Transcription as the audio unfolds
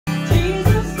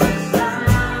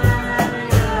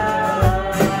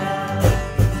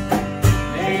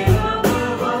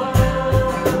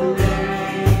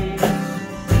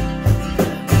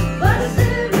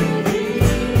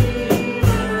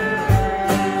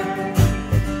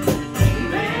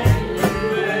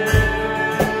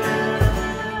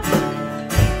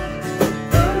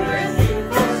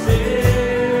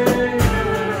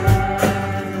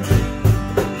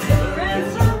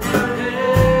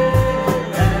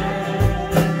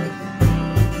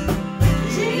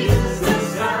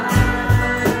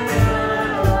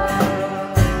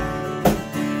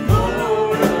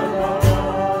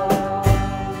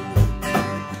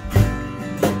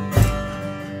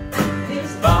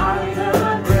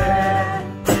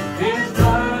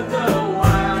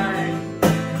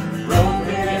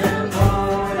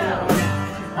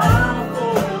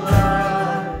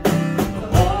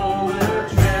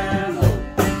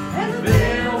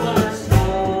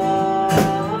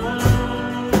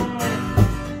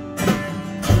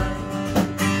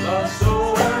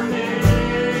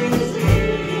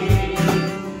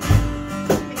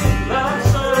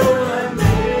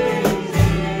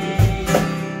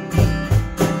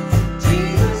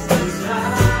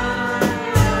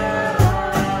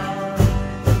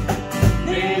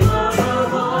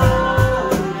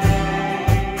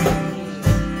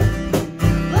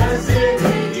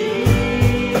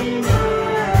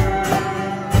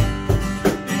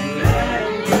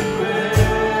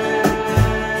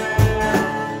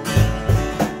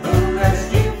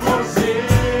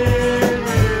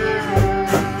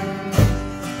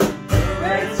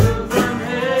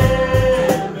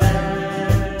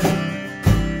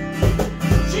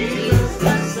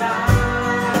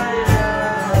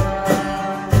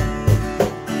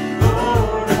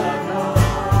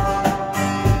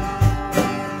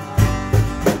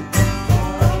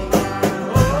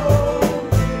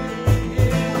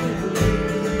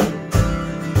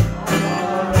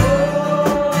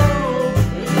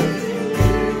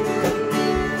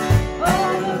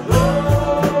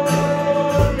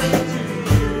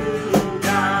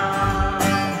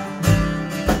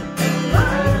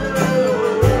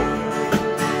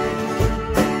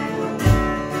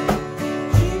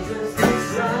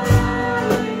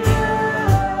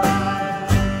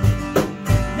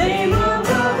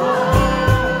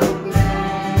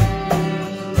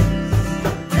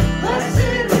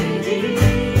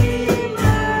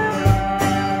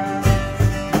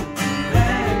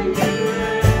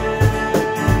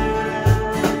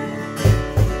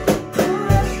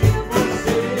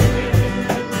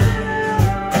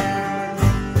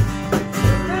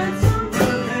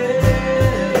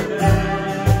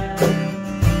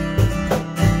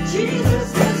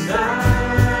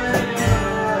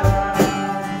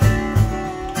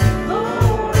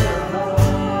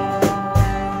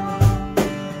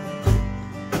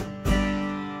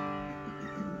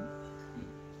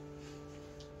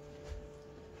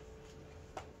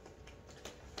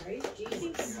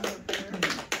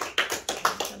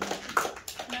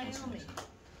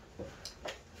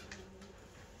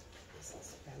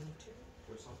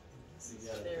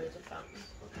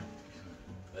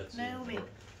Naomi,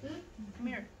 come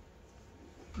here.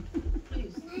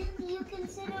 Please. Naomi, you can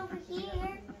sit over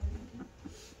here.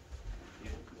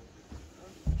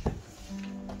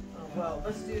 Well,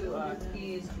 let's do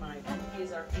keys,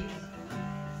 keys are keys.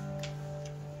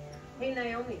 Hey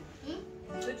Naomi,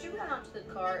 could you run out to the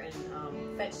car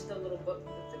and fetch the little book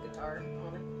with the guitar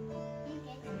on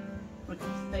it? Okay.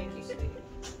 Thank you, sweetie.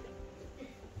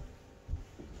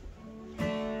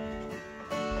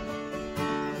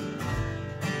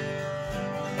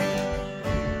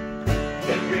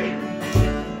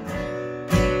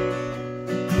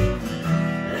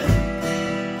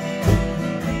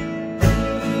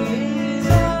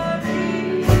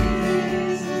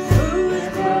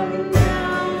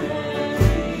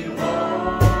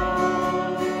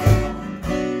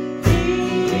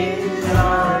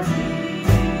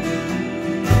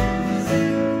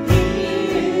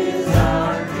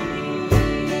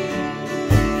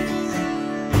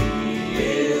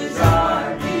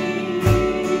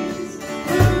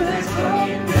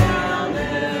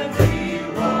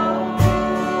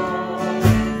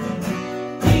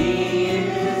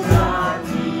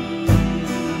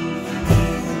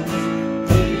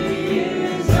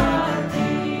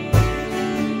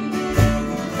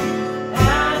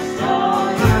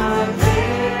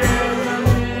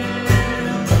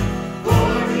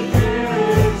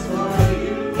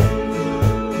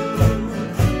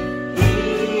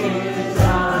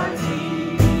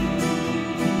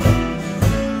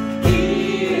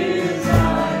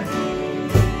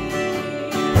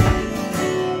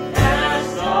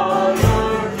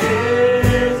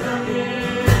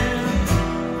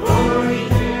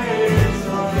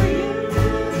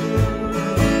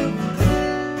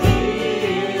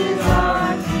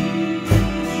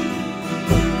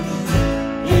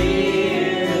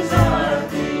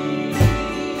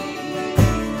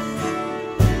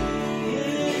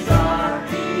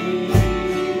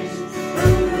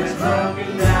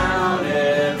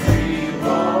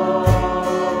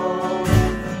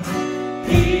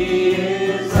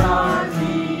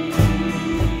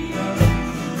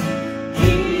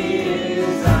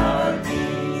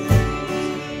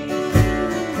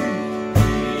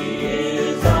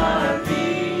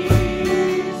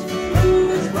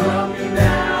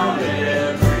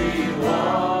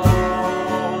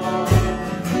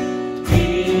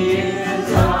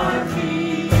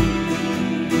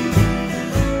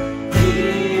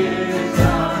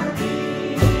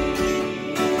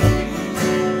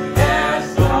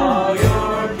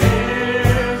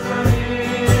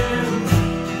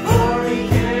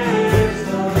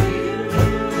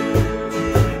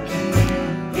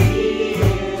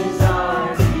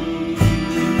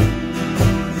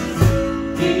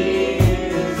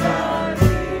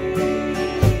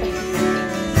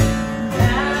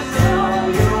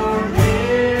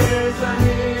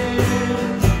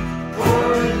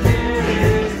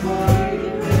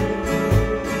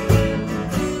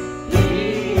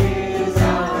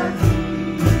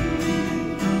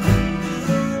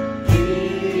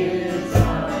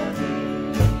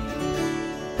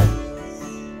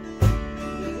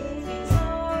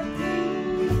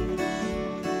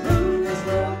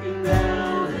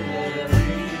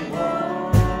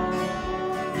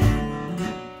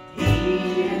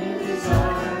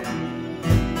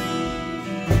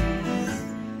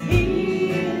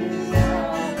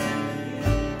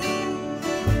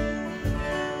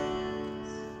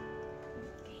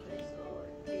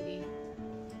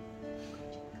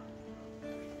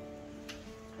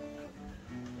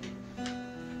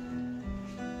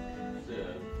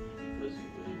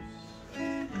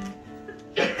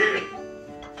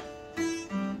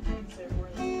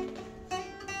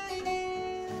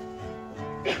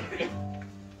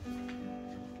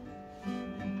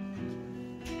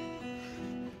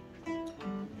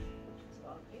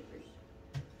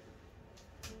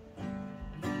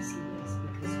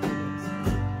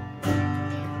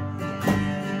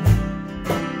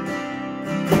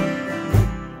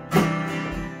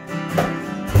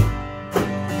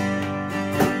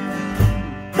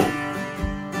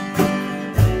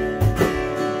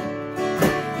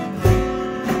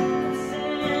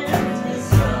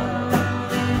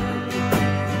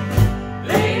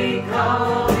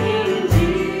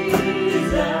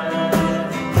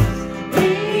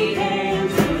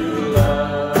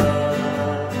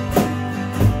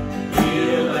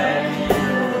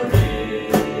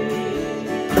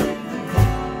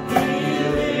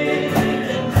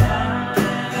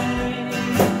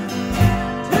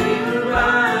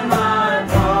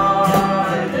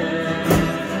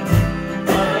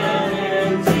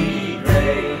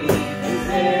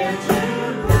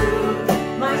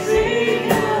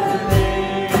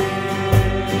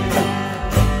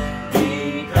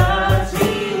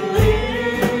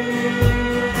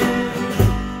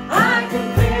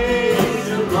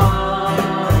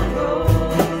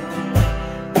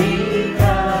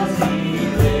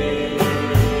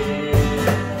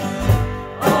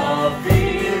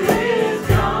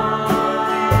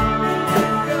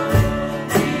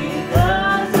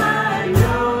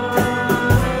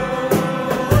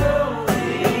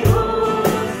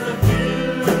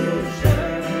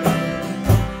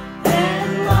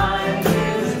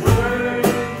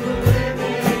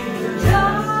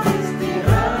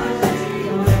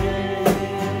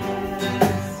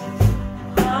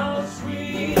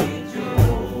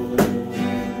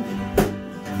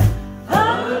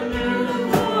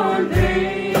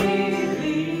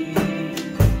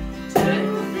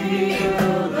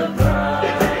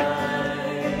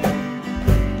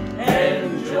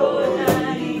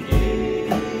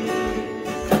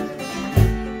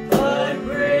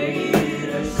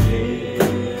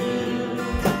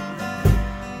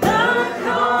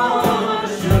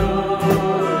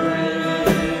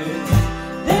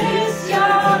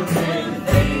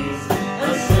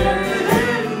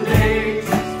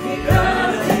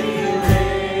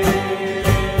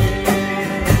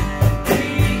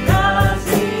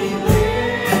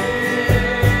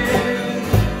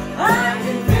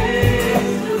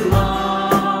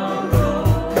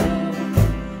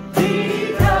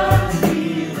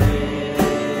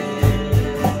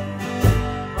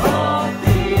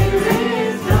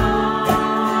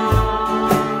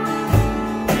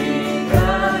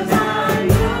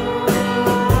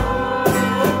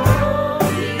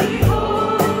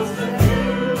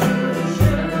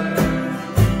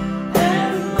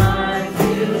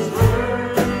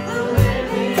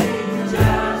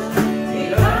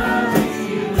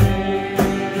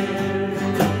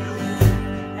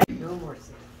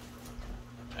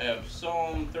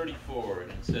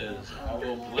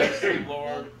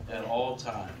 at all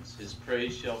times. His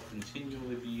praise shall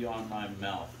continually be on my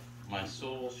mouth. My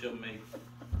soul shall make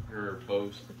her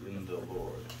boast in the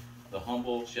Lord. The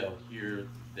humble shall hear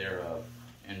thereof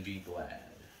and be glad.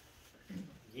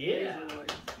 Yeah.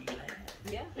 Be glad.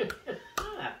 Yeah.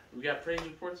 We got praise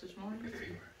reports this morning?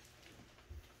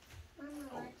 Mama,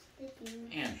 what's the thing?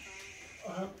 And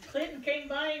Clinton came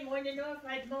by and wanted to know if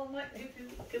I'd mow my, if you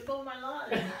could mow my lawn.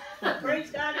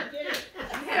 Praise God, he did it.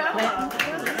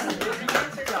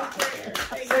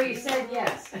 So you said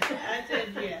yes. I said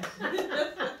yes.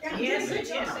 Yes and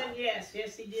yes and yes.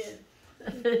 Yes, he did.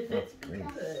 That's great.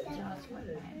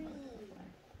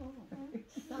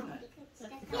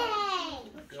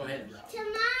 Yay! go ahead, Rob.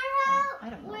 Tomorrow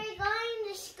we're going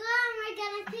to school and we're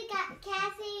gonna pick up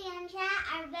Cassie and Chat,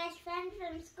 our best friend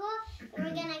from school, and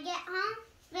we're gonna get home,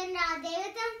 spend all day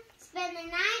with them, spend the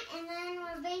night, and then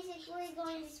we're basically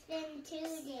going to spend 2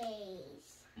 days.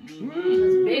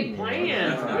 Big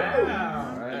plan.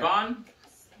 Wow. Yvonne?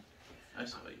 I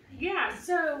saw your hand. Yeah,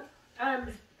 so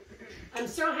I'm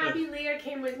so happy Leah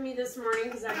came with me this morning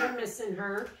because I've been missing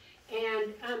her.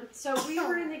 And so we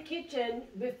were in the kitchen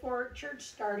before church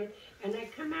started, and I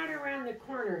come out around the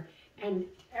corner, and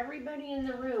everybody in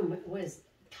the room was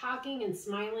talking and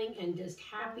smiling and just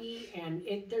happy, and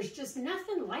there's just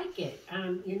nothing like it.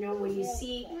 You know, when you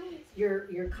see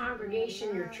your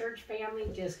congregation, your church family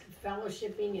just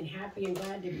fellowshipping and happy and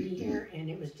glad to be here, and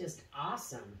it was just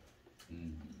awesome.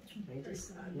 I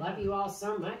just love you all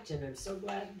so much, and I'm so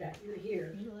glad that you're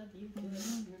here. We love you too.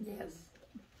 Yes.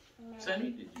 Sunny,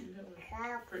 did you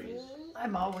have a praise?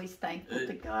 I'm always thankful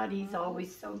to God. He's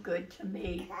always so good to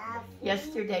me.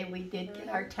 Yesterday we did get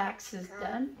our taxes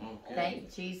done. Okay.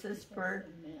 Thank Jesus for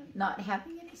not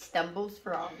having any stumbles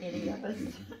for any of us.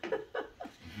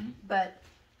 But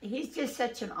he's just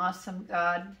such an awesome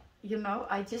God. You know,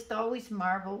 I just always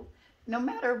marvel, no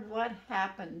matter what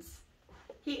happens,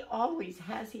 he always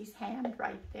has his hand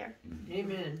right there.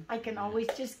 Amen. I can always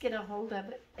just get a hold of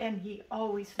it, and he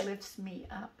always lifts me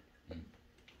up.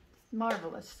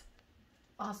 Marvelous.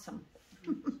 Awesome.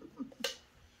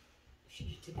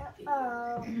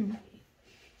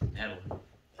 Natalie.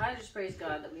 I just praise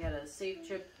God that we had a safe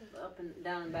trip up and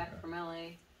down and back from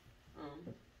LA.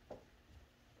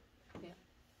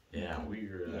 Yeah, we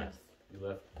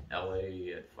left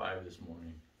LA at 5 this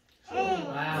morning. So,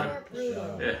 Wow.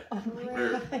 yeah,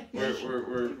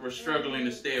 we're struggling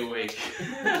to stay awake.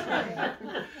 Yeah.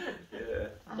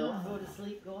 Don't go to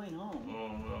sleep going home.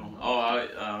 Oh no.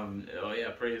 Oh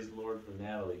yeah. Praise the Lord for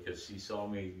Natalie, because she saw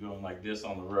me going like this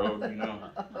on the road. You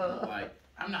know, like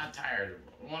I'm not tired.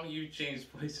 Why don't you change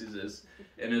places?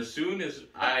 And as soon as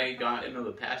I got into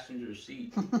the passenger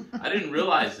seat, I didn't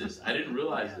realize this,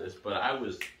 but I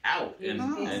was out, and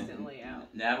Instantly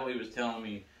out. Natalie was telling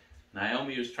me.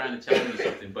 Naomi was trying to tell me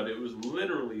something, but it was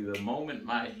literally the moment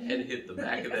my head hit the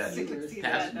back of that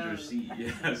passenger seat.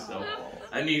 Yeah, so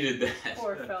I needed that.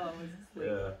 Poor fellow was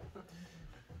asleep.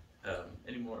 Yeah.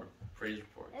 Any more praise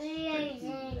reports? Daddy.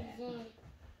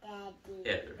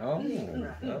 Heather. Oh,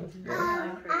 that was good.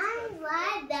 I'm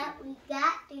glad that we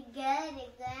got to go to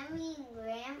Grammy and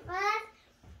Grandpa's.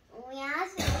 We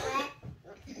also went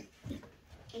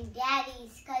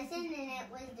Daddy's cousin, and it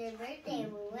was their birthday,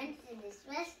 and we went to this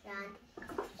restaurant,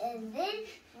 and then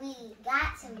we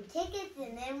got some tickets,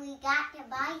 and then we got to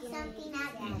buy something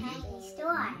at the tiny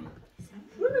store.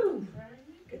 Woo!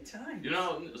 Good time. You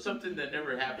know, something that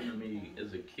never happened to me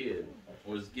as a kid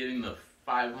was getting the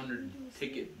 500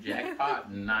 ticket jackpot,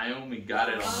 and Naomi got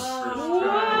it on the first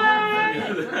try.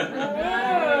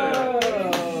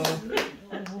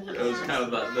 It was kind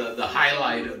of the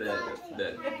highlight of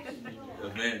that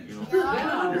event, you know.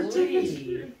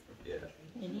 Yeah.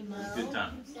 Good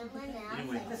time.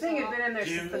 Anyway. The thing had been in there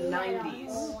since the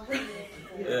 90s.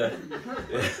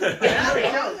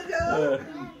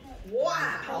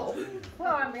 Wow.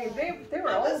 Well, I mean, they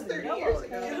were old. 30 years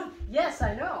ago. Yes,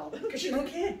 I know. Because you're a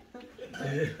kid.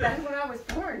 That's when I was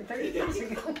born, 30 years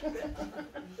ago.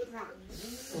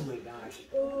 Oh my gosh.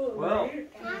 Well,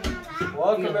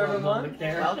 welcome everyone.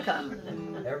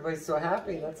 Welcome. Everybody's so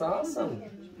happy. That's awesome.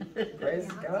 Praise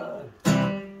God.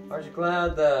 Aren't you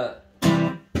glad that?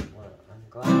 Well, I'm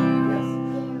glad. Yes.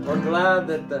 We're glad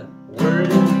that the Word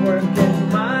is working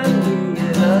mightily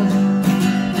in us.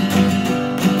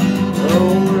 The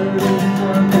Word is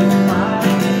working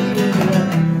mightily in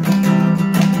us.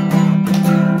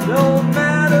 No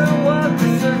matter what the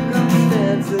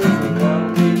circumstances, what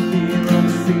we feel or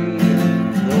see,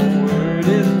 the Word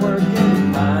is working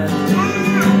mightily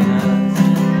in us.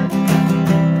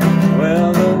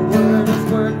 Well, the Word is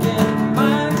working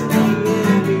mightily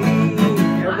in me.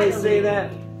 Everybody say that.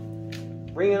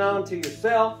 Bring it on to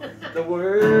yourself. The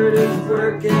word is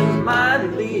working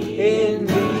mightily in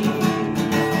me.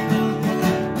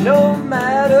 No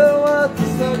matter what the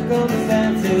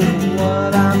circumstances,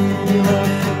 what I'm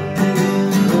feeling,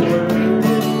 the word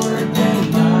is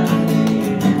working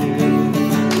mightily in me.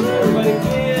 Everybody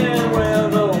can, well,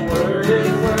 the word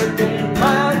is working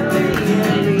mightily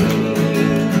in me.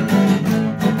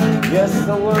 Yes,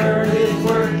 the word is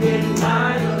working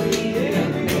mightily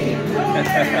in me.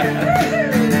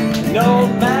 No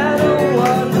matter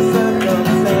what the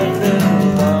circumstances,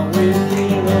 what we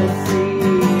feel or see,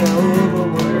 oh, the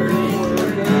word is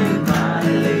working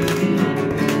mightily.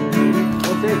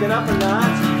 We'll take it up a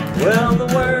notch. Well, the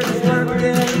word is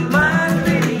working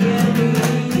mightily in me.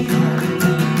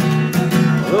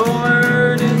 The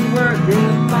word is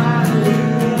working mightily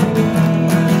in me.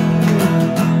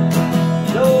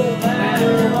 No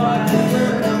matter what the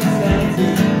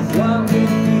circumstances, what we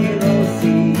feel or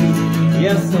see,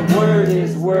 yes, the word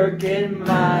is working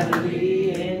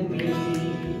mightily in me.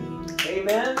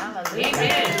 Amen?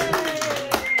 Amen.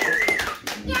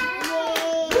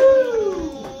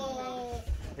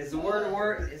 Is the word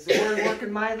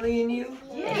working mightily in you?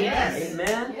 Yes.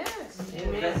 Amen? Yes.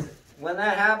 Because when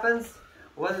that happens,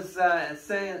 what is it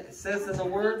says in the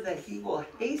word that he will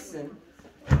hasten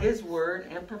his word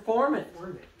and perform it.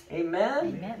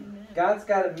 Amen? Amen. God's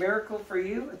got a miracle for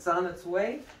you. It's on its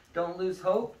way. Don't lose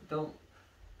hope. Don't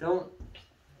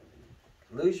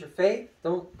lose your faith.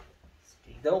 Don't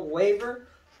waver.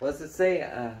 What does it say?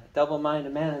 A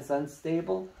double-minded man is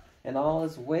unstable in all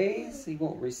his ways. He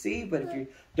won't receive. But if you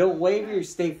don't waver, you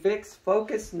stay fixed,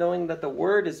 focused, knowing that the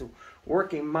word is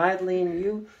working mightily in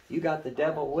you. You got the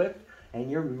devil whipped,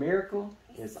 and your miracle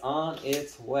is on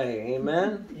its way.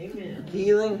 Amen? Amen.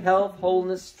 Healing, health,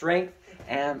 wholeness, strength,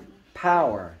 and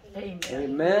power. Amen.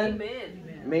 Amen. Amen.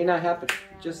 It may not happen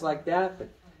just like that, but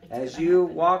as you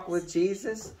walk with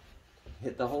Jesus,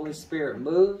 the Holy Spirit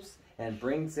moves and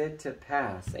brings it to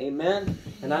pass. Amen?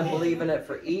 And I'm believing it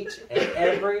for each and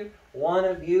every one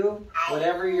of you.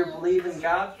 Whatever you're believing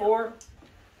God for,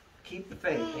 keep the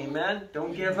faith. Amen?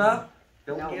 Don't give up.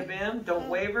 Don't give in. Don't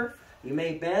waver. You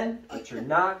may bend, but you're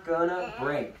not going to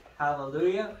break.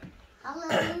 Hallelujah.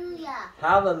 Hallelujah.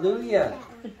 Hallelujah.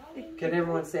 Can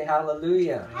everyone say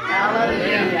hallelujah?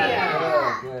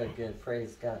 Hallelujah. Good, good.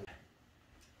 Praise God.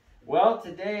 Well,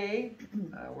 today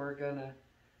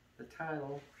the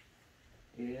title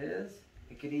is,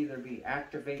 it could either be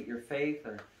Activate Your Faith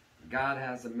or God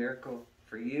Has a Miracle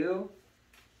for You.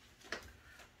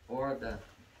 Or the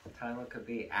title could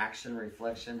be Action,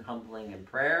 Reflection, Humbling, and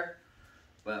Prayer.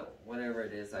 But whatever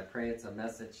it is, I pray it's a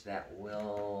message that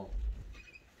will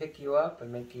pick you up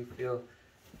and make you feel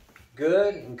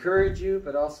good, encourage you,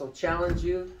 but also challenge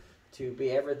you to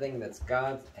be everything that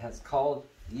God has called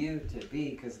you to be.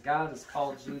 Because God has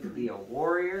called you to be a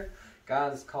warrior.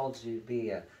 God has called you to be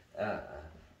a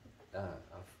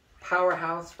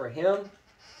powerhouse for Him.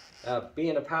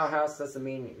 Being a powerhouse doesn't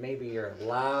mean maybe you're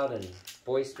loud and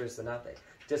boisterous and nothing.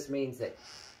 It just means that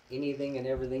anything and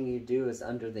everything you do is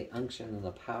under the unction and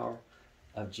the power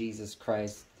of Jesus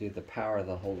Christ through the power of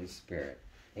the Holy Spirit.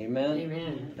 Amen?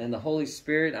 Amen. And the Holy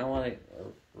Spirit, I want to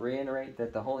reiterate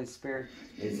that the Holy Spirit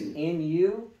is in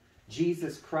you.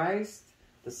 Jesus Christ,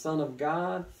 the Son of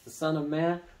God, the Son of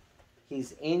Man,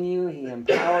 He's in you. He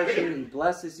empowers you. He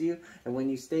blesses you. And when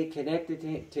you stay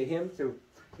connected to Him through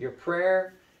your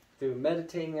prayer, through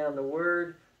meditating on the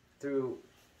Word, through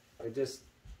just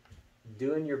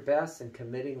doing your best and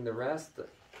committing the rest,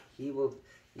 He will.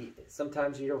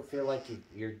 Sometimes you don't feel like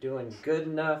you're doing good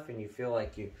enough, and you feel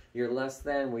like you're less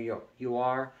than where you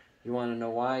are. You want to know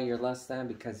why you're less than?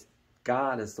 Because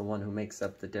God is the one who makes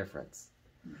up the difference.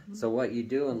 Mm-hmm. So what you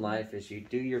do in life is you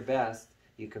do your best,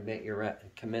 you commit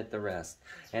the rest.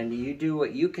 And you do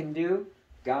what you can do,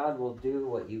 God will do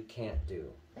what you can't do.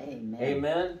 Amen.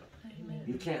 Amen? Amen.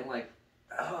 You can't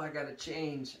I got to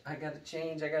change. I got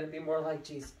to be more like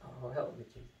Jesus. Oh, help me,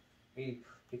 Jesus.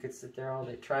 You could sit there all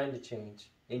day trying to change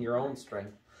in your own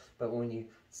strength. But when you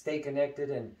stay connected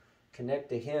and connect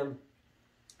to Him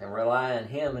and rely on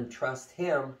Him and trust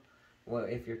Him, well,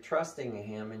 if you're trusting in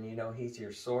Him and you know He's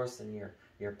your source and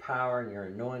your power and your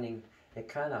anointing, it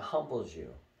kind of humbles you.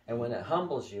 And when it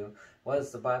humbles you, what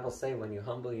does the Bible say? When you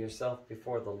humble yourself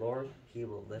before the Lord, He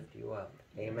will lift you up.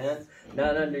 Amen?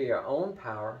 Not under your own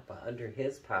power, but under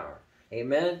His power.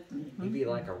 Amen? You be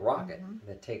like a rocket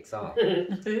that takes off.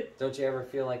 Don't you ever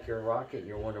feel like you're a rocket?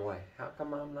 You wonder why. How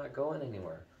come I'm not going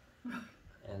anywhere?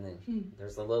 And then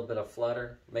there's a little bit of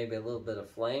flutter, maybe a little bit of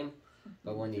flame.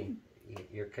 But when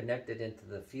you're connected into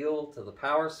the fuel, to the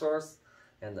power source,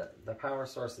 and the power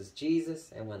source is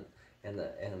Jesus, and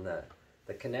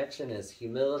the connection is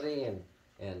humility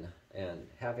and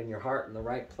having your heart in the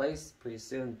right place, pretty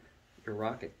soon your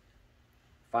rocket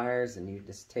fires and you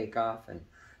just take off,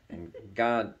 and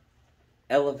God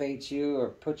elevates you or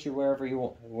puts you wherever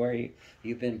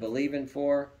you've been believing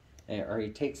for, or He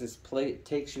takes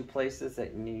you places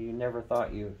that you never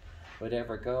thought you would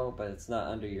ever go, but it's not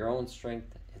under your own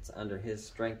strength, it's under His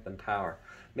strength and power.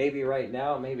 Maybe right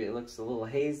now, maybe it looks a little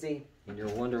hazy, and you're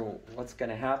wondering what's going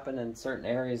to happen in certain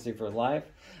areas of your life.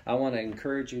 I want to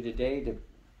encourage you today to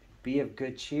be of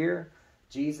good cheer.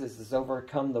 Jesus has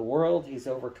overcome the world. He's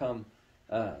overcome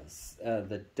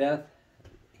the death.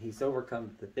 He's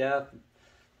overcome the death.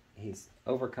 He's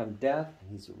overcome death.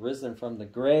 He's risen from the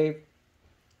grave.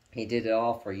 He did it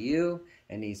all for you,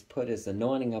 and He's put His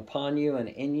anointing upon you and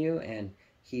in you, and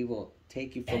He will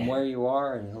take you from where you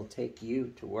are, and He'll take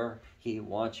you to where He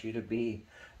wants you to be.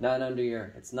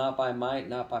 It's not by might,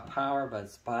 not by power, but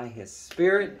it's by His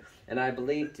Spirit. And I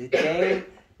believe today,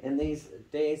 in these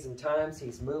days and times,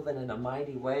 He's moving in a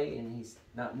mighty way, and He's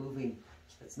not moving.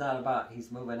 It's not about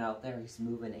He's moving out there. He's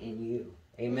moving in you.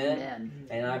 Amen? Amen.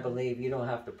 And I believe you don't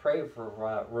have to pray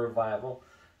for revival.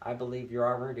 I believe you're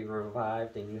already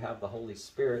revived, and you have the Holy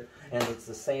Spirit, and it's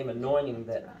the same anointing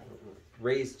that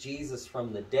raised Jesus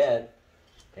from the dead,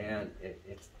 and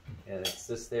it's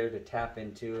just there to tap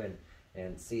into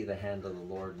and see the hand of the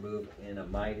Lord move in a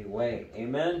mighty way.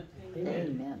 Amen?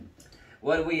 Amen.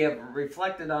 What we have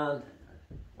reflected on,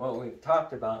 what we've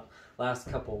talked about last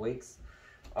couple weeks,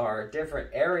 are different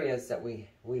areas that we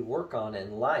work on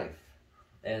in life.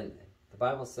 And the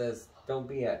Bible says, don't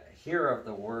be a hearer of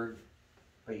the word,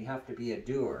 but you have to be a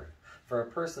doer. For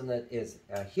a person that is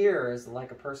a hearer is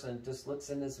like a person who just looks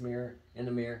in the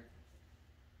mirror.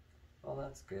 Oh,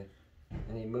 that's good.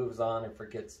 And he moves on and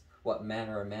forgets what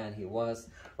manner of man he was,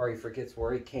 or he forgets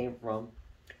where he came from.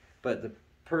 But the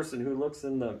person who looks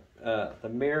in the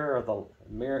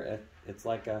mirror, it's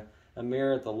like a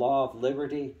mirror at the law of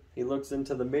liberty. He looks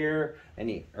into the mirror, and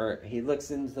he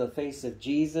looks into the face of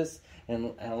Jesus,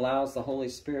 and allows the Holy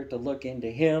Spirit to look into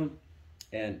him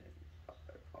and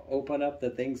open up the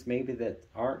things maybe that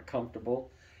aren't comfortable,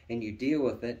 and you deal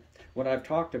with it. What I've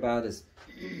talked about is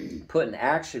putting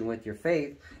action with your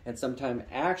faith, and sometimes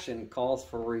action calls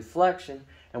for reflection,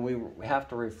 and we have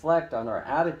to reflect on our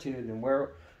attitude and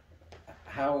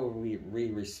how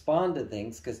we respond to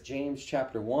things, because James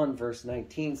chapter 1 verse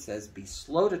 19 says, be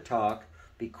slow to talk,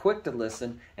 be quick to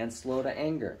listen, and slow to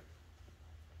anger.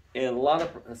 And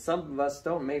some of us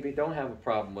don't have a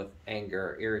problem with anger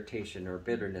or irritation or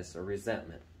bitterness or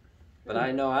resentment. But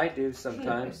I know I do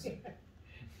sometimes.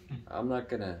 I'm not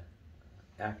going to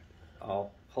act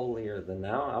all holier than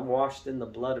thou. I'm washed in the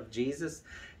blood of Jesus,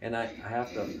 and I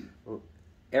have to,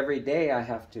 every day I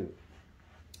have to,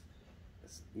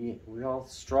 we all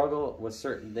struggle with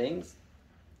certain things.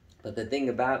 But the thing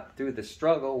about, through the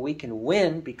struggle, we can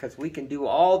win, because we can do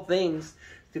all things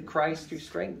through Christ who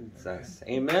strengthens us.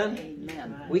 Amen?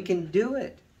 Amen. We can do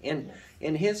it in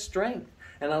His strength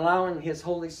and allowing His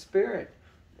Holy Spirit.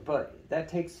 But that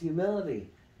takes humility.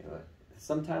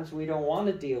 Sometimes we don't want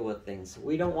to deal with things.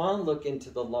 We don't want to look into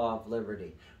the law of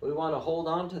liberty. We want to hold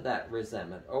on to that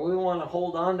resentment, or we want to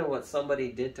hold on to what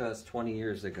somebody did to us 20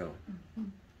 years ago.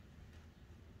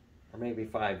 Or maybe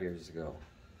 5 years ago.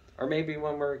 Or maybe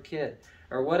when we're a kid.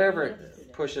 Or whatever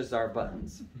pushes our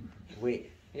buttons.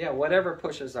 Whatever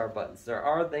pushes our buttons. There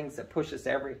are things that pushes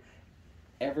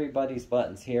everybody's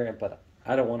buttons here, but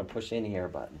I don't want to push any of your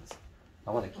buttons.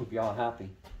 I want to keep you all happy.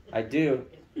 I do.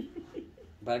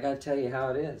 But I got to tell you how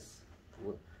it is.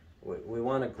 We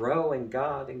want to grow in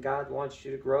God, and God wants you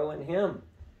to grow in Him.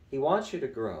 He wants you to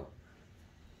grow.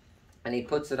 And He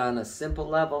puts it on a simple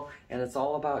level, and it's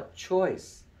all about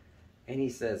choice. And He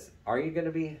says, are you going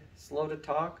to be slow to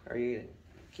talk? Are you going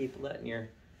to keep letting your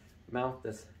mouth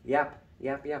just yap,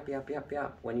 yap, yap, yap, yap,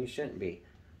 yap when you shouldn't be?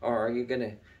 Or are you going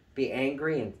to be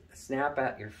angry and snap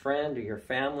at your friend or your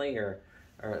family or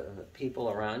the people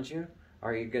around you?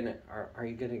 Are you going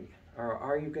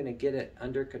to get it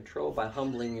under control by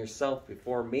humbling yourself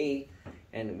before me,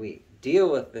 and we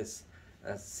deal with this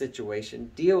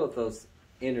situation, deal with those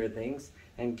inner things,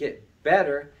 and get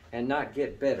better and not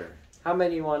get bitter? How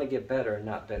many of you want to get better and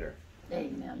not bitter?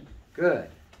 Amen. Good.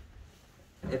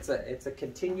 It's a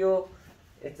continual.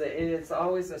 It's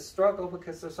always a struggle,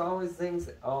 because there's always things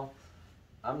that,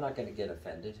 I'm not going to get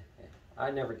offended. I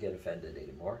never get offended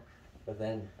anymore. But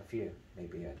then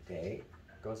maybe a day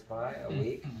goes by, a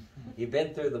week. You've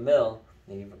been through the mill,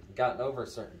 and you've gotten over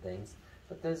certain things.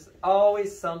 But there's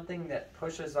always something that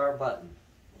pushes our button,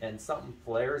 and something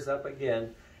flares up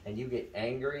again, and you get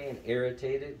angry and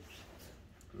irritated.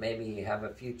 Maybe you have a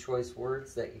few choice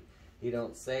words that you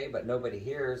don't say, but nobody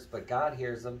hears, but God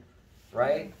hears them.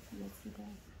 right? Yes, he does.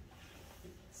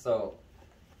 So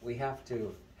we have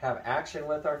to have action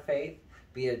with our faith,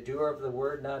 be a doer of the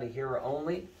word, not a hearer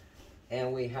only,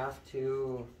 and we have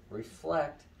to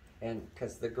reflect. And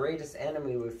because the greatest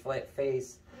enemy we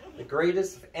face, the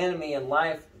greatest enemy in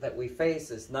life that we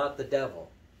face is not the devil,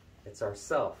 it's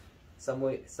ourself.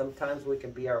 Sometimes we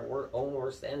can be our own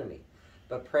worst enemy.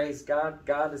 But praise God,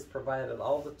 God has provided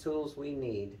all the tools we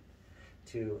need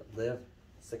to live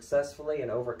successfully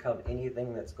and overcome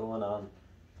anything that's going on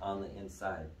the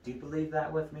inside. Do you believe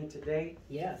that with me today?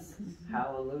 Yes.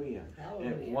 Hallelujah.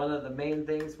 Hallelujah. And one of the main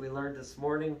things we learned this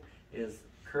morning is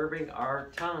curbing our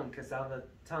tongue, because out of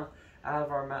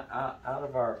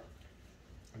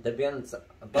the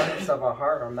abundance of our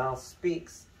heart, our mouth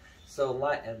speaks. So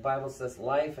the Bible says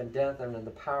life and death are in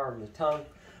the power of the tongue.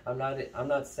 I'm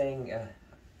not saying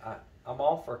I'm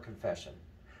all for confession.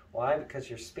 Why? Because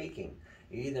you're speaking.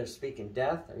 You're either speaking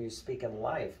death or you're speaking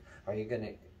life. Are you going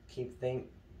to keep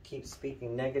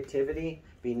speaking negativity,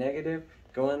 be negative,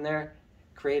 go in there,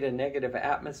 create a negative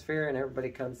atmosphere, and everybody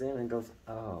comes in and goes,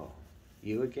 oh,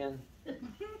 you again?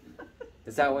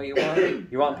 Is that what you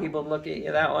want? You want people to look at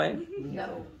you that way?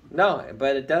 No. No,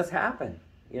 but it does happen,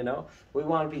 you know. We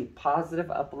want to be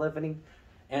positive, uplifting,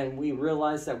 and we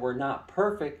realize that we're not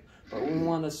perfect, but we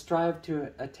want to strive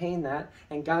to attain that,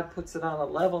 and God puts it on a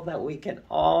level that we can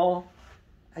all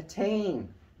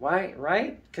attain. Why?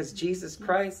 Right? Because Jesus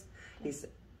Christ, he said,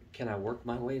 can I work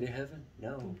my way to heaven?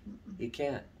 No, you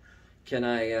can't. Can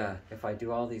I, if I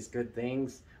do all these good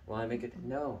things, will I make it?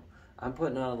 No. I'm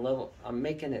putting on a level, I'm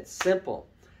making it simple.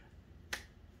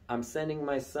 I'm sending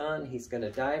my son. He's going to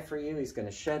die for you. He's going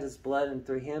to shed his blood, and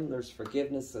through him there's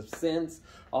forgiveness of sins.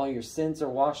 All your sins are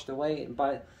washed away.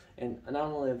 And not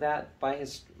only that, by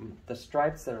the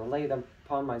stripes that are laid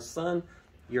upon my son,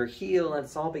 you're healed, and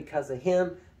it's all because of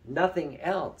him, nothing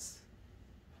else.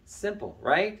 Simple,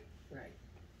 right? Right.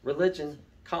 Religion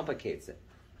complicates it.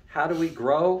 How do we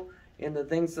grow in the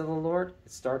things of the Lord?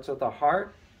 It starts with our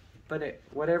heart, but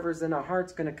whatever's in our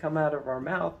heart's going to come out of our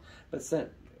mouth. But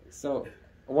so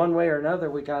one way or another,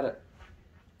 we got to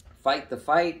fight the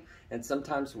fight, and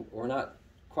sometimes we're not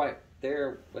quite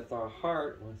there with our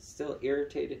heart. We're still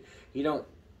irritated. You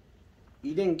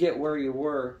didn't get where you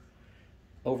were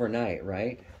overnight,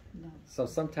 right? No. So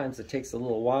sometimes it takes a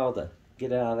little while to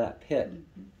get out of that pit.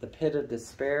 The pit of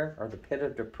despair, or the pit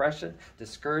of depression,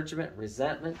 discouragement,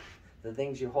 resentment, the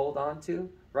things you hold on to,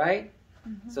 right?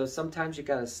 So sometimes you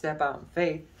got to step out in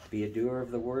faith, be a doer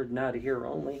of the word, not a hearer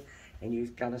only, and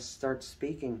you've got to start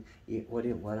speaking. What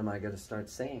am I going to start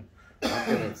saying? I'm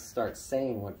going to start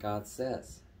saying what God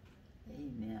says.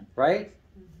 Amen. Right?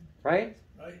 Right?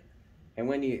 Right. And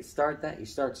when you start that, you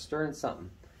start stirring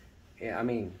something. Yeah, I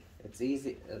mean, it's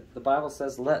easy. The Bible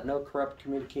says, let no corrupt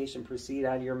communication proceed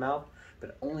out of your mouth,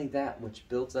 but only that which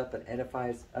builds up and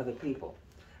edifies other people.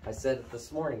 I said it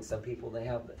this morning. Some people,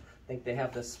 think they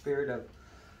have the spirit of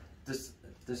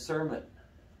discernment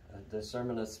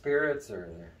of spirits,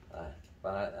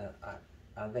 but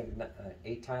I think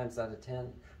 8 times out of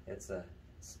 10, it's a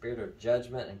spirit of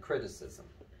judgment and criticism.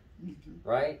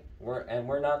 Right?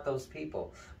 We're not those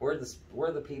people. We're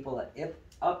the people that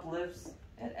uplifts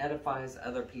and edifies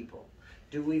other people.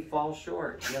 Do we fall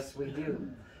short? Yes, we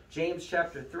do. James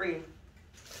chapter 3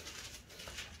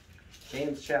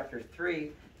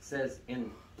 says,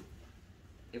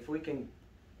 if we can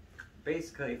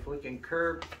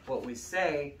curb what we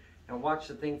say and watch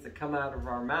the things that come out of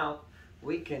our mouth,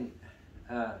 we can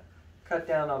cut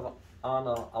down on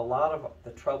a lot of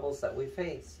the troubles that we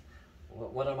face.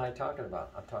 What am I talking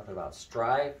about? I'm talking about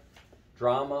strife,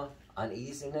 drama,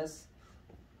 uneasiness.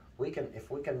 If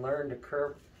we can learn to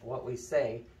curb what we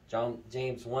say,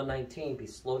 James 1:19, be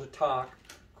slow to talk,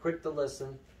 quick to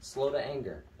listen, slow to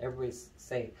anger. Everybody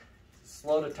say,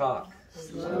 slow to talk.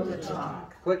 Slow to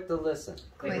talk. Quick to listen.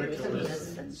 Quick to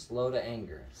listen. Slow to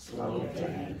anger. Slow to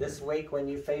anger. This week when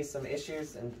you face some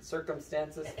issues and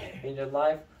circumstances in your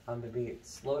life, I'm going to be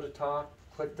slow to talk,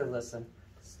 quick to listen,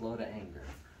 slow to anger.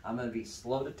 I'm going to be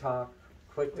slow to talk,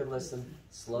 quick to listen,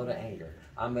 slow to anger.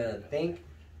 I'm going to think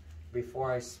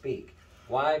before I speak.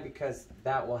 Why? Because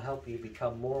that will help you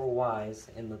become more wise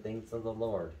in the things of the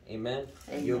Lord. Amen?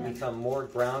 Amen. You'll become more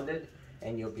grounded,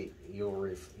 and you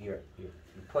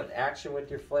put action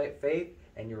with your faith,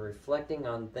 and you're reflecting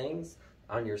on things,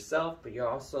 on yourself, but you're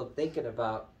also thinking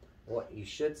about what you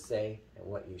should say and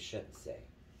what you shouldn't say.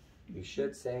 You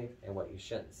should say and what you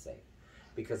shouldn't say.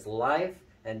 Because life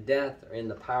and death are in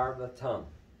the power of the tongue.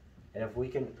 And if we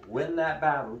can win that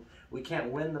battle, we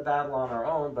can't win the battle on our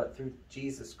own, but through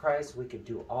Jesus Christ, we can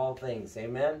do all things.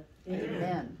 Amen?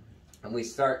 Amen. And we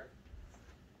start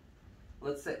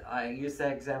let's say, I used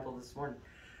that example this morning.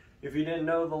 If you didn't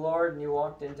know the Lord and you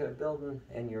walked into a building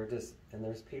and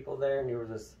there's people there and you were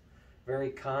just very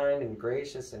kind and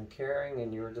gracious and caring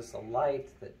and you were just a light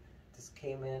that just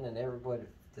came in and everybody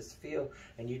just feel,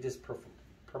 and you just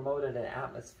promoted an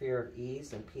atmosphere of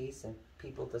ease and peace, and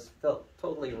people just felt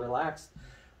totally relaxed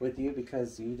with you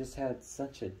because you just had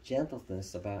such a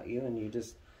gentleness about you, and you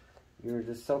were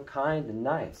just so kind and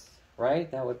nice, right?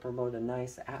 That would promote a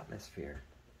nice atmosphere.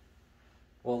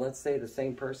 Well, let's say the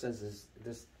same person is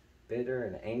just bitter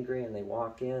and angry, and they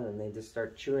walk in and they just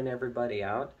start chewing everybody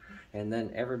out, and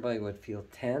then everybody would feel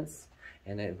tense,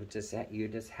 and it would just, you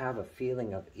just have a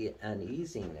feeling of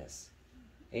uneasiness.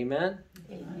 Amen?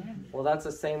 Amen. Well, that's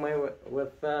the same way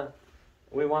with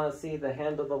we want to see the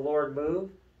hand of the Lord move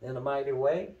in a mighty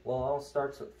way. Well, it all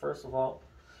starts with, first of all,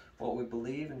 what we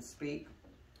believe and speak.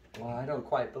 Well, I don't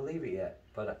quite believe it yet,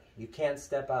 but you can't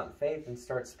step out in faith and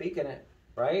start speaking it,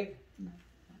 right?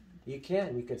 You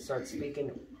can. You can start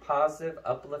speaking positive,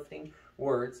 uplifting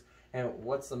words. And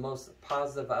what's the most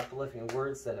positive, uplifting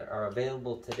words that are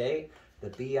available today? The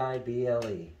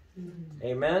B-I-B-L-E. Mm-hmm.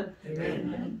 Amen?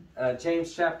 Amen.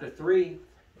 James chapter 3.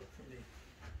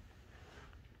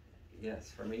 Yes,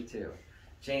 for me too.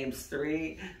 James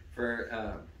 3,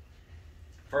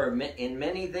 in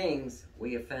many things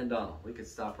we offend all. We could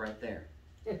stop right there.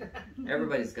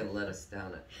 Everybody's going to let us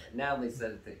down. Natalie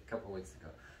said it a couple weeks ago.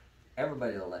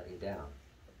 Everybody will let you down.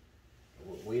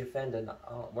 We offended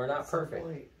all. We're not perfect.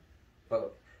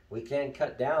 But we can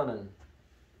cut down on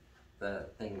the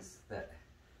things that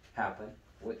happen.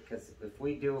 Because if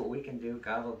we do what we can do,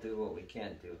 God will do what we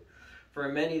can't do. For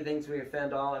in many things we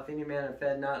offend all. If any man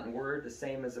offend not in word, the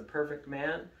same as a perfect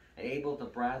man, and able to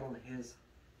bridle his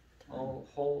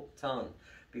whole tongue.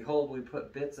 Behold, we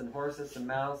put bits in horses' and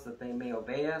mouths that they may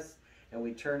obey us, and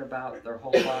we turn about their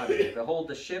whole body. Behold,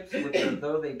 the ships, which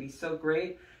though they be so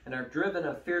great, and are driven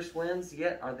of fierce winds,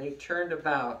 yet are they turned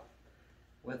about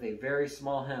with a very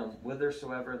small helm,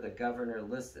 whithersoever the governor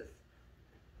listeth.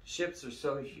 Ships are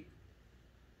so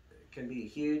can be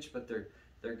huge, but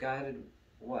they're guided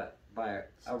what? By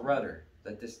a rudder.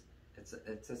 That just it's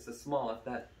just a small. If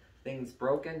that thing's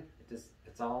broken,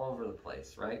 it's all over the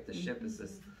place, right? The ship is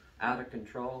just out of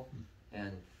control,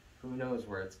 and who knows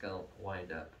where it's gonna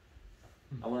wind up.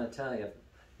 I want to tell you, if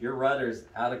your rudder's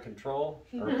out of control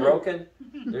or broken,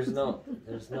 there's no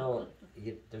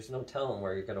telling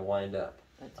where you're gonna wind up.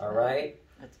 That's all right?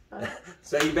 That's right.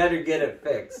 So you better get it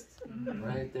fixed.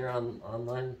 Right there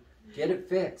online. Get it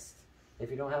fixed. If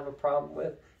you don't have a problem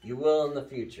with, you will in the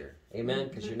future. Amen?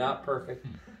 Because you're not perfect,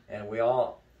 and we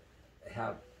all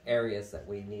have areas that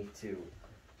we need to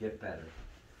get better.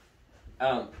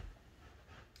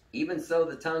 Even so,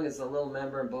 the tongue is a little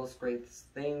member and boasts great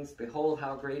things. Behold,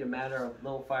 how great a matter of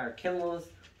little fire kindles.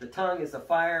 The tongue is a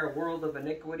fire, a world of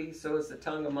iniquity. So is the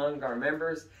tongue among our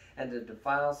members, and it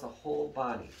defiles the whole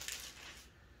body.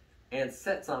 And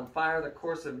sets on fire the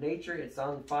course of nature. It's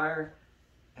on fire,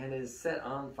 and it is set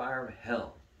on fire of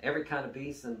hell. Every kind of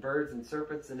beasts and birds and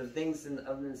serpents and of things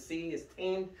of the sea is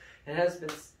tamed and has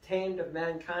been tamed of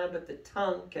mankind, but the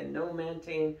tongue can no man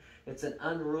tame. It's an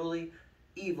unruly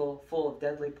evil full of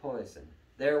deadly poison.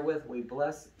 Therewith we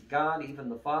bless God, even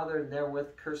the Father, and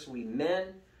therewith curse we men,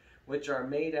 which are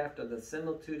made after the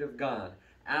similitude of God.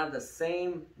 Out of the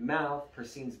same mouth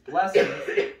proceeds blessings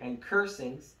and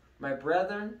cursings. My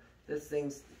brethren, these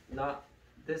things ought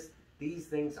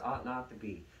not to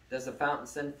be. Does a fountain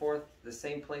send forth the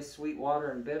same place sweet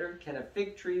water and bitter? Can a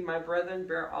fig tree, my brethren,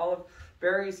 bear olive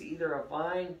berries, either a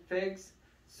vine figs?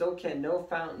 So can no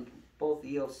fountain both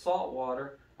yield salt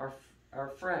water or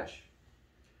fresh.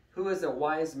 Who is a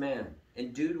wise man,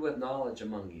 endued with knowledge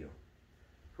among you?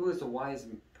 Who is a wise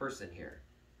person here?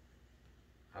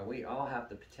 We all have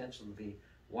the potential to be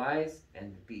wise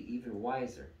and be even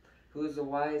wiser. Who is a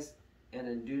wise and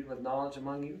endued with knowledge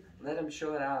among you? Let him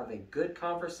show it out of a good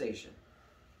conversation.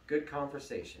 Good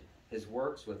conversation. His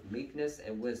works with meekness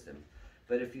and wisdom.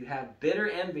 But if you have bitter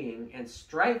envying and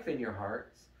strife in your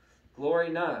hearts, glory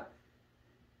not,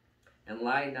 and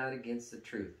lie not against the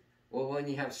truth. Well, when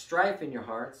you have strife in your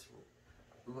hearts,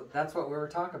 that's what we were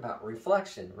talking about.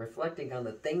 Reflection. Reflecting on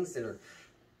the things that are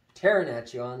tearing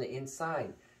at you on the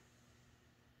inside.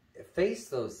 Face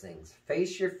those things.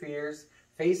 Face your fears.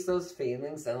 Face those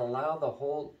feelings, and allow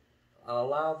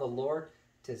the Lord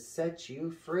to set you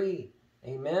free.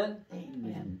 Amen?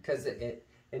 Amen. Because it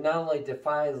not only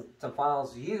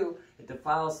defiles you, it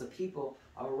defiles the people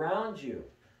around you.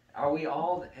 Are we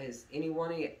all, has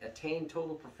anyone attained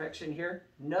total perfection here?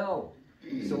 No.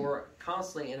 So we're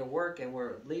constantly in a work, and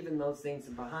we're leaving those things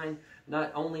behind,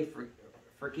 not only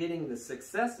forgetting the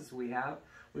successes we have.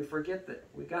 We forget that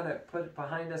we got to put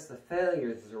behind us the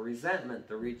failures, the resentment,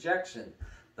 the rejection,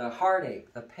 the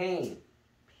heartache, the pain.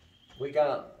 We got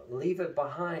to leave it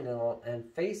behind and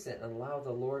face it and allow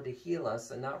the Lord to heal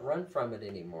us and not run from it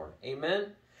anymore.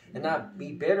 Amen? And not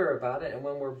be bitter about it. And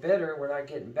when we're bitter, we're not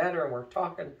getting better, and we're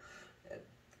talking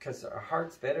because our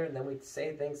heart's bitter, and then we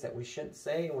say things that we shouldn't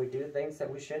say, and we do things that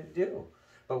we shouldn't do.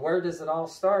 But where does it all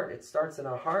start? It starts in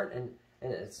our heart, and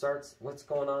it starts what's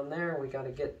going on there. We got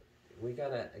to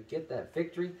get that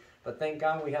victory. But thank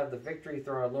God we have the victory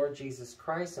through our Lord Jesus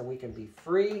Christ, and we can be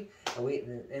free.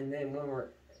 And then when our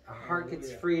heart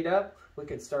gets freed up, we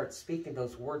can start speaking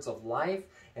those words of life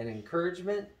and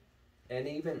encouragement. And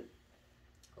even,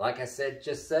 like I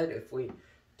just said, if we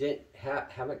didn't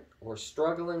haven't, we're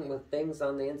struggling with things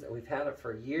on the inside, we've had it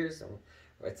for years, and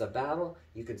it's a battle.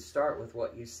 You can start with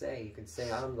what you say. You can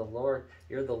say, I'm the Lord.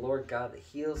 You're the Lord God that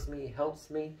heals me,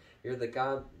 helps me. You're the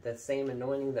God, that same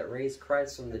anointing that raised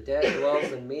Christ from the dead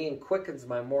dwells in me and quickens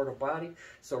my mortal body.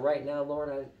 So right now,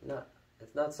 Lord,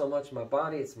 it's not so much my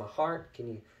body, it's my heart. Can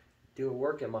you do a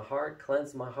work in my heart,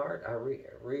 cleanse my heart? I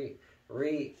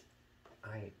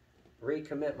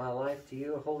recommit my life to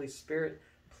you. Holy Spirit,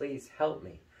 please help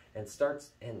me. And start.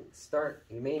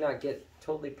 You may not get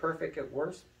totally perfect at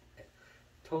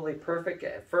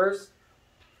first,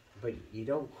 but you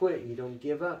don't quit. You don't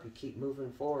give up. You keep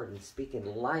moving forward and speaking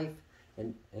life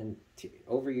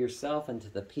over yourself and to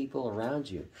the people around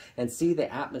you, and see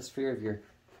the atmosphere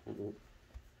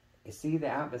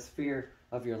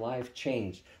of your life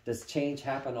change. Does change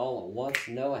happen all at once?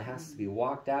 No, it has to be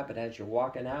walked out. But as you're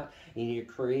walking out, and you're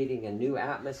creating a new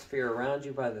atmosphere around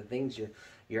you by the things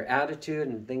your attitude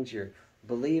and things you're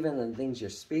believing and things you're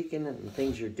speaking and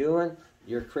things you're doing,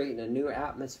 you're creating a new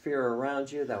atmosphere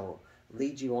around you that will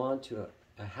lead you on to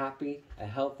a happy, a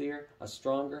healthier, a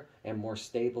stronger, and more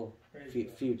stable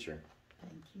future.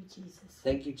 Thank you, Jesus.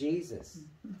 Thank you, Jesus.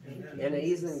 And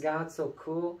isn't God so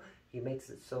cool? He makes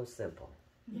it so simple.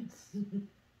 Yes.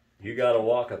 You got to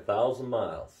walk 1,000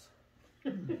 miles.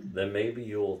 Then maybe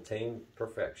you'll attain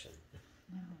perfection.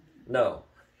 No.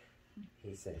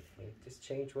 He said, hey, just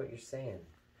change what you're saying.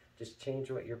 Just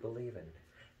change what you're believing.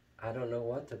 I don't know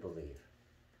what to believe.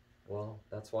 Well,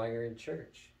 that's why you're in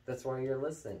church. That's why you're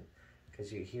listening,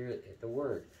 because you hear the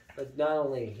word. But not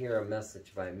only hear a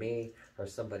message by me or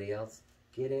somebody else,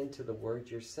 get into the word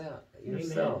yourself.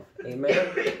 Amen. Amen.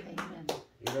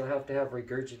 You don't have to have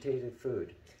regurgitated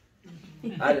food.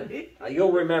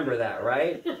 You'll remember that,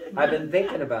 right? I've been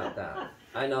thinking about that.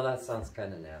 I know that sounds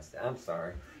kind of nasty. I'm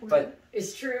sorry, but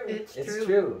it's true. It's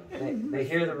true. They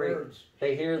hear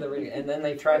and then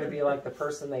they try to be like the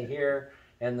person they hear,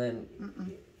 and then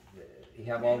you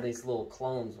have all these little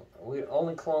clones.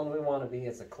 Only clone we want to be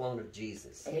is a clone of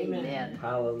Jesus. Amen.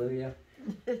 Hallelujah.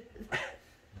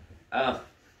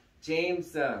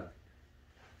 James,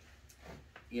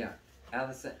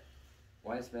 Allison,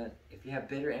 wise man, if you have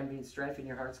bitter envy and strife in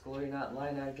your hearts, glory not in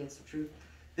lying out against the truth.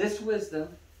 This wisdom,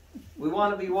 we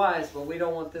want to be wise, but we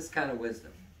don't want this kind of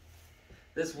wisdom.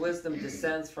 This wisdom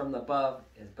descends from above,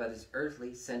 but is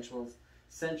earthly,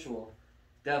 sensual,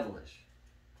 devilish.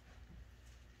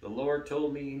 The Lord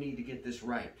told me you need to get this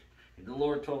right. The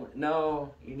Lord told me,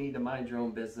 no, you need to mind your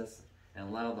own business and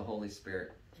allow the Holy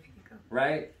Spirit. There you go.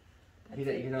 Right? You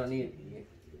don't need.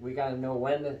 We got to know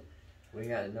when to. We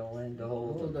got to know when to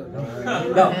hold.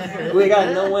 No, we got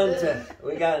to know when to.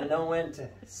 We got to know when to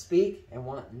speak and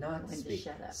not to speak.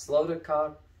 Slow to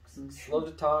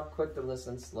talk, quick to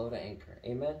listen, slow to anchor.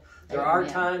 Amen. There are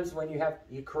times when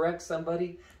you correct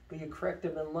somebody, but you correct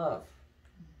them in love.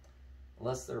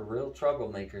 Unless they're real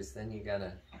troublemakers, then you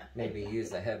gotta maybe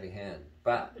use a heavy hand.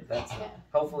 But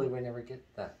hopefully we never get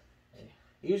that.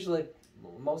 Usually,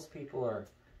 most people are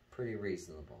pretty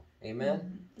reasonable.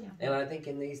 Amen? Yeah. And I think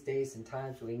in these days and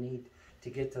times we need to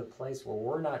get to a place where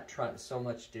we're not trying so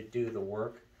much to do the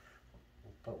work,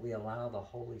 but we allow the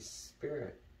Holy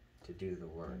Spirit to do the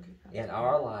work in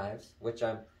our lives, which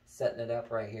I'm setting it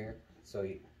up right here so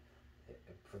it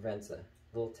prevents a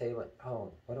little table.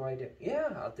 Oh, what do I do? Yeah,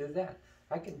 I'll do that.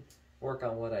 I can work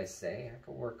on what I say. I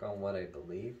can work on what I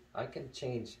believe. I can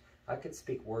change. I could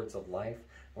speak words of life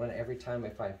every time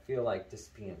if I feel like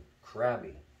just being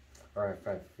crabby or if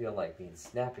I feel like being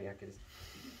snappy, I could just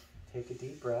take a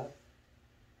deep breath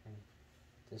and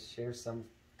just share some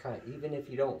kind. Even if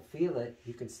you don't feel it,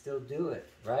 you can still do it,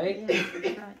 right? Yeah,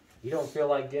 right. You don't feel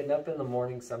like getting up in the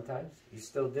morning sometimes. You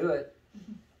still do it.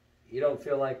 You don't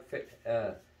feel like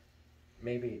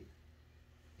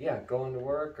going to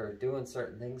work or doing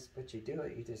certain things, but you do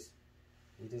it. You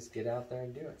just get out there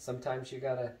and do it. Sometimes you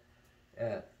gotta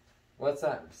What's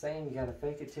that saying? You got to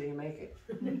fake it till you make it.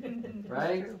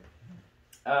 Right?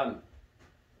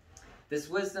 This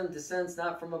wisdom descends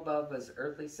not from above as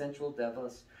earthly, sensual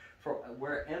devils. For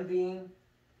where envying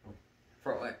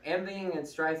and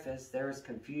strife is, there is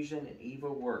confusion and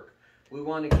evil work. We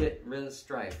want to get rid of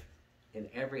strife in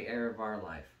every area of our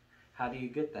life. How do you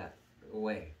get that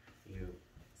away? You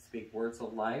speak words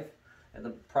of life. And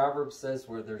the proverb says,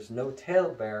 where there's no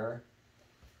talebearer,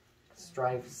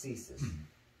 strife ceases.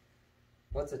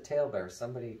 What's a talebearer?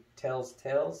 Somebody tells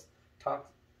tales,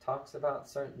 talks about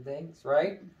certain things,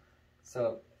 right?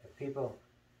 So if people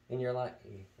in your life,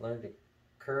 you learn to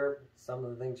curb some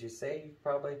of the things you say, you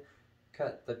probably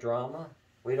cut the drama.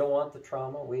 We don't want the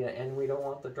trauma, and we don't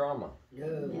want the drama.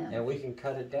 No. Yeah. And we can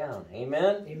cut it down.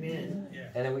 Amen? Amen. Yeah.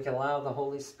 And then we can allow the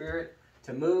Holy Spirit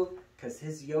to move, because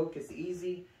his yoke is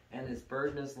easy and his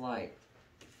burden is light.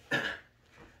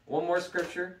 One more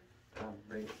scripture. I'll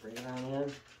bring it on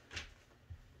in.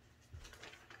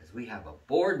 Because we have a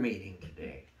board meeting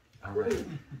today. All right.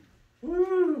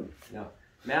 Woo! No,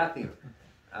 Matthew.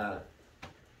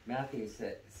 Matthew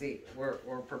said, see, we're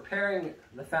preparing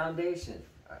the foundation.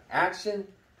 Action,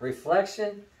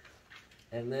 reflection,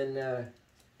 and then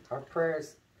our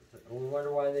prayers. We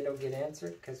wonder why they don't get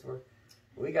answered, because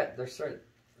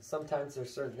sometimes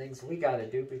there's certain things we got to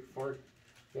do before,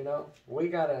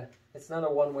 it's not a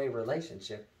one-way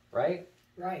relationship, right?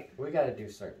 Right. We got to do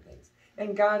certain things.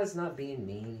 And God is not being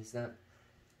mean. He's not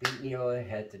beating you over the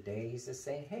head today. He's just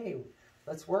saying, hey,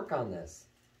 let's work on this.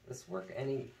 Let's work.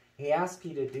 And he asks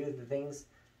you to do the things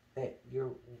that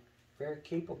you're very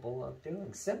capable of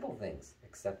doing. Simple things.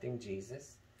 Accepting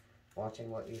Jesus, watching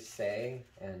what you say,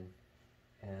 and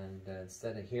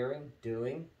instead of hearing,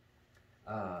 doing.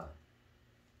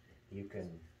 You can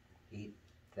eat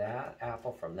that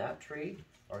apple from that tree,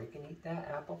 or you can eat that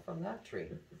apple from that tree.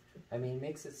 I mean, it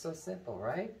makes it so simple,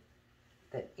 right?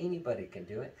 That anybody can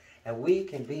do it. And we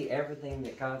can be everything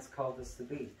that God's called us to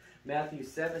be. Matthew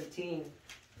 10:17.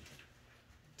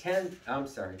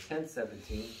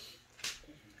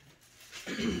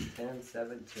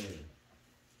 10:17.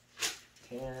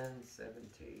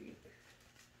 10:17.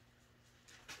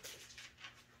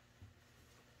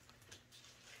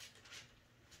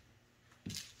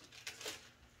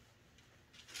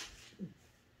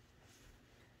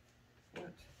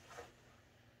 What?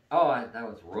 Oh, that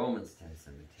was Romans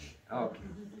 10:17. Okay.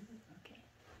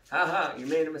 Haha, you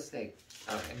made a mistake.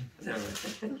 Okay.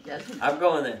 I'm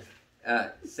going there.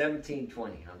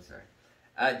 17:20, I'm sorry.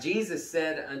 Jesus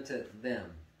said unto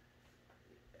them,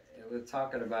 we're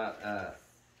talking about,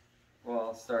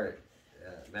 I'll start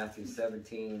at Matthew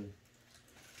 17,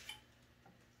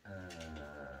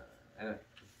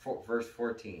 verse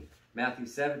 14. Matthew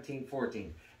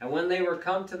 17:14. And when they were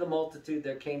come to the multitude,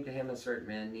 there came to him a certain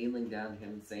man, kneeling down to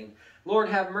him and saying, Lord,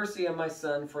 have mercy on my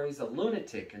son, for he's a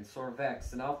lunatic and sore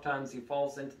vexed, and oftentimes he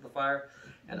falls into the fire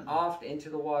and oft into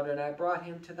the water. And I brought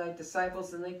him to thy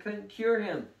disciples, and they couldn't cure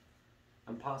him.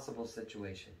 Impossible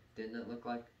situation. Didn't it look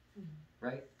like?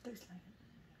 Right? Looks like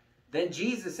it. Then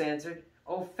Jesus answered,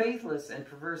 O faithless and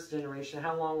perverse generation,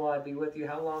 how long will I be with you?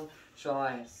 How long shall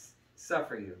I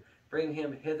suffer you? Bring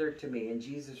him hither to me. And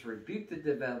Jesus rebuked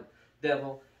the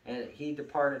devil, and he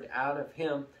departed out of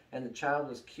him, and the child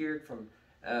was cured from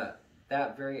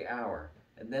that very hour.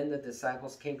 And then the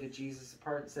disciples came to Jesus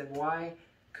apart and said, Why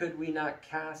could we not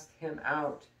cast him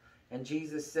out? And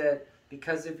Jesus said,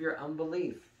 Because of your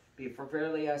unbelief. For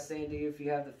verily I say unto you, if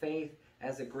you have the faith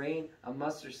as a grain of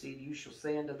mustard seed, you shall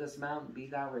say unto this mountain, Be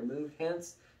thou removed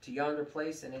hence to yonder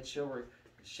place, and it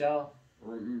shall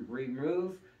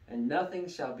remove, and nothing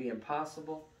shall be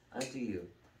impossible unto you.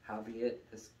 Howbeit,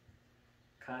 this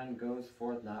kind goes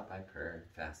forth not by prayer and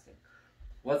fasting.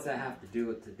 What's that have to do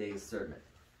with today's sermon?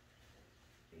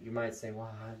 You might say,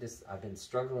 well, I've been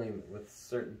struggling with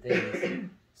certain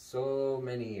things so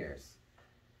many years.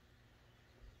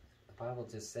 The Bible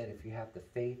just said, if you have the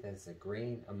faith as a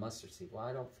grain of mustard seed. Well,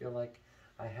 I don't feel like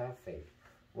I have faith.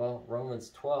 Well,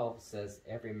 Romans 12 says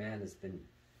every man has been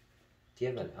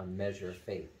given a measure of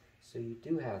faith. So you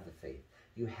do have the faith.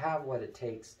 You have what it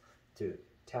takes to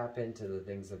tap into the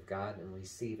things of God and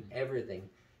receive everything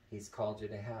he's called you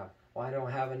to have. Well, I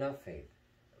don't have enough faith.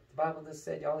 The Bible just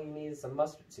said all you need is a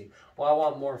mustard seed. Well, I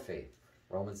want more faith.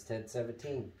 Romans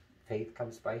 10:17. Faith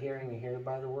comes by hearing, and hearing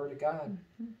by the word of God.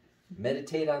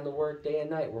 Meditate on the word day and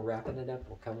night. We're wrapping it up.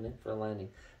 We're coming in for a landing.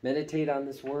 Meditate on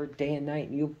this word day and night,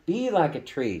 and you'll be like a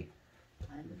tree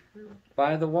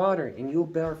by the water, and you'll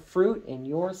bear fruit in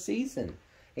your season.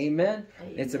 Amen?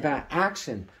 Amen. It's about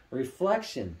action,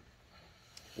 reflection,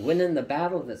 winning the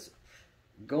battle that's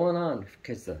going on,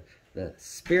 because the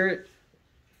spirit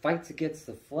fights against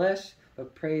the flesh.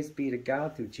 But praise be to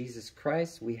God, through Jesus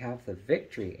Christ, we have the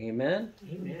victory. Amen?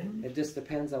 Amen. It just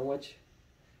depends on which.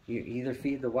 You either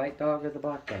feed the white dog or the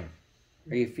black dog.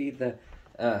 Or you feed the...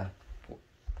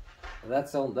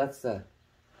 That's the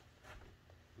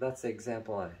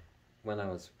example when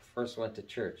I first went to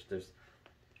church. There's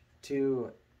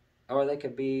two... Or they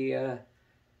could be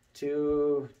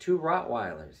two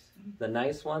Rottweilers. The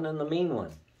nice one and the mean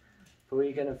one. Who are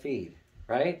you going to feed?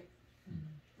 Right?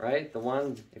 Right? The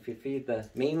one, if you feed the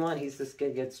mean one, he's just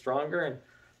going to get stronger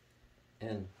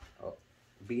and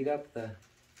beat up the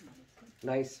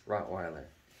nice Rottweiler.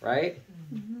 Right?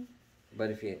 Mm-hmm.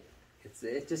 But if it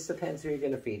just depends who you're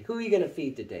going to feed. Who are you going to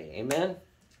feed today? Amen?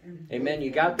 Mm-hmm. Amen. You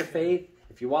got the faith.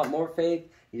 If you want more faith,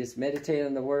 you just meditate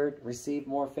on the word, receive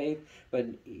more faith. But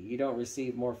you don't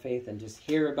receive more faith and just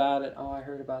hear about it. Oh, I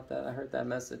heard about that. I heard that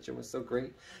message. It was so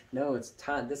great. No, it's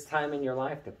time. This time in your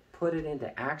life to put it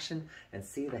into action and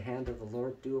see the hand of the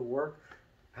Lord do a work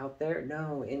out there.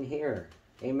 No, in here.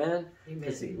 Amen?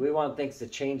 Because we want things to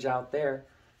change out there.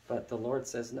 But the Lord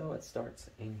says, no, it starts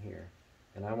in here.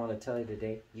 And I want to tell you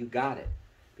today, you got it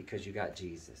because you got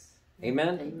Jesus.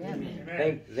 Amen?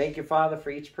 Amen. Thank you, Father,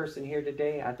 for each person here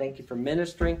today. I thank you for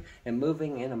ministering and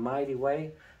moving in a mighty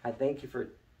way. I thank you for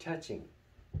touching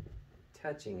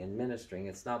and ministering.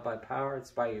 It's not by power, it's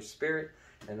by your Spirit.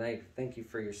 And I thank you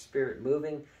for your Spirit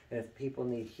moving. And if people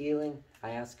need healing,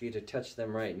 I ask you to touch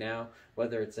them right now,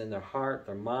 whether it's in their heart,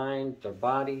 their mind, their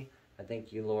body. I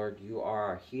thank you, Lord. You are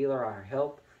our healer, our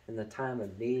help in the time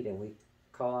of need. And we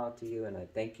call out to you, and I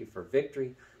thank you for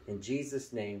victory. In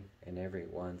Jesus' name, and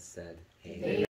everyone said, amen.